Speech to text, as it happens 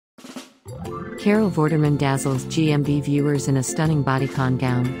Carol Vorderman dazzles GMB viewers in a stunning bodycon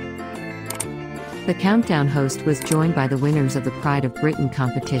gown. The countdown host was joined by the winners of the Pride of Britain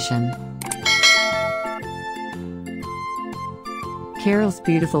competition. Carol's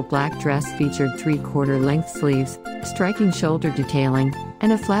beautiful black dress featured 3/4 length sleeves, striking shoulder detailing,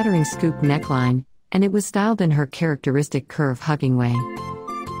 and a flattering scoop neckline, and it was styled in her characteristic curve-hugging way.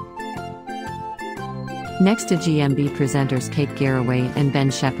 Next to GMB presenters Kate Garraway and Ben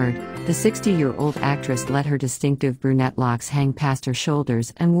Shepherd, the 60-year-old actress let her distinctive brunette locks hang past her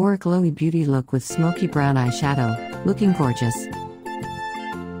shoulders and wore a glowy beauty look with smoky brown eyeshadow, looking gorgeous.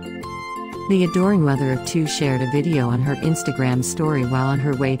 The adoring mother of two shared a video on her Instagram story while on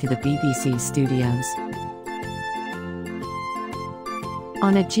her way to the BBC studios.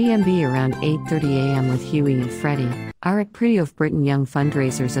 On at GMB around 8:30 a.m. with Hughie and Freddie, our at Pretty of Britain Young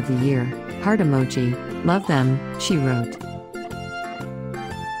Fundraisers of the Year, heart emoji, love them, she wrote.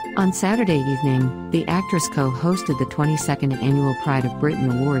 On Saturday evening, the actress co-hosted the 22nd Annual Pride of Britain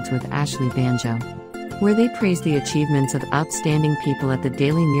Awards with Ashley Banjo, where they praised the achievements of outstanding people at the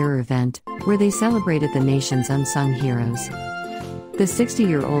Daily Mirror event, where they celebrated the nation's unsung heroes. The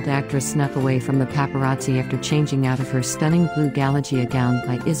 60-year-old actress snuck away from the paparazzi after changing out of her stunning blue galagia gown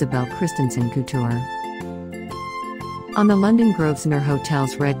by Isabel Christensen Couture on the London Grovesnor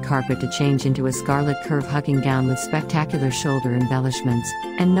Hotel's red carpet to change into a scarlet curve-hugging gown with spectacular shoulder embellishments,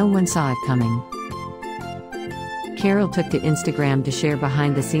 and no one saw it coming. Carol took to Instagram to share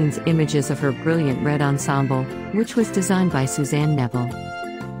behind-the-scenes images of her brilliant red ensemble, which was designed by Suzanne Neville.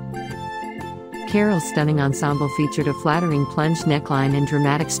 Carol's stunning ensemble featured a flattering plunge neckline and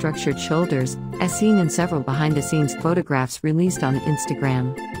dramatic structured shoulders, as seen in several behind-the-scenes photographs released on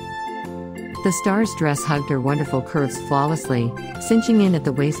Instagram. The star's dress hugged her wonderful curves flawlessly, cinching in at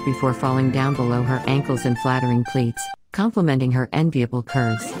the waist before falling down below her ankles in flattering pleats, complementing her enviable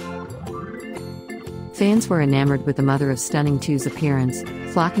curves. Fans were enamored with the mother of stunning two's appearance,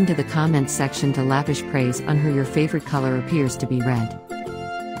 flocking to the comments section to lavish praise on her. Your favorite color appears to be red.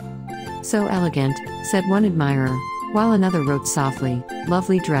 So elegant, said one admirer, while another wrote softly,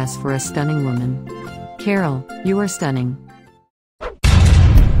 lovely dress for a stunning woman. Carol, you are stunning.